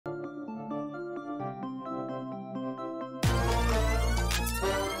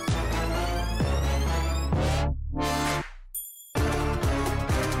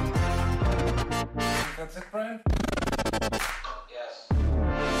That's it, Brian? Yes.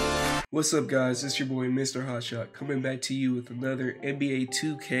 What's up, guys? It's your boy Mr. Hotshot coming back to you with another NBA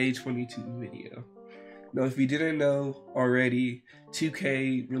 2K22 video. Now, if you didn't know already,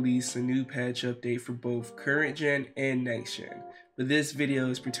 2K released a new patch update for both current gen and next gen. But this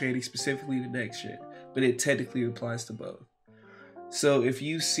video is pertaining specifically to next gen, but it technically applies to both. So if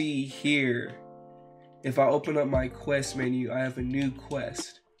you see here, if I open up my quest menu, I have a new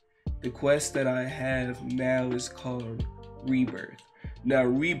quest. The quest that I have now is called Rebirth. Now,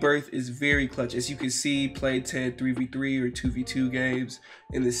 Rebirth is very clutch. As you can see, play 10 3v3 or 2v2 games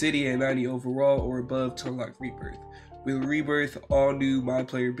in the city and 90 overall or above to unlock Rebirth. With Rebirth, all new My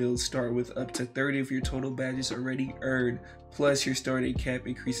Player builds start with up to 30 of your total badges already earned, plus your starting cap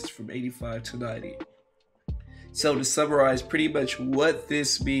increases from 85 to 90. So to summarize, pretty much what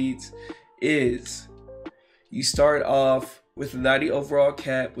this means is you start off with a 90 overall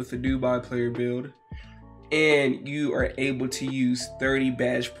cap with a new My Player build, and you are able to use 30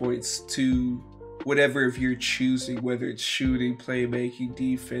 badge points to whatever of you're choosing, whether it's shooting, playmaking,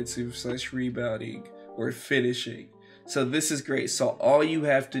 defensive / rebounding, or finishing. So this is great. So all you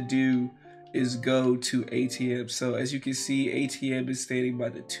have to do is go to ATM. So as you can see, ATM is standing by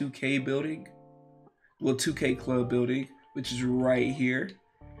the 2K building. Well, 2K Club building, which is right here.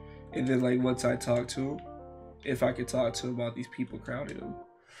 And then like once I talk to him, if I could talk to him about these people crowding him.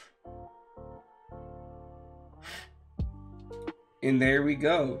 And there we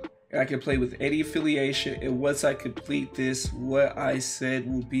go. I can play with any affiliation, and once I complete this, what I said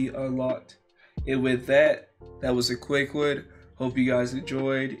will be unlocked. And with that, that was a quick one. Hope you guys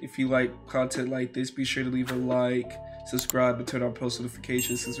enjoyed. If you like content like this, be sure to leave a like, subscribe, and turn on post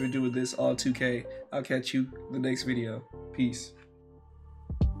notifications since we're doing this all 2K. I'll catch you in the next video. Peace.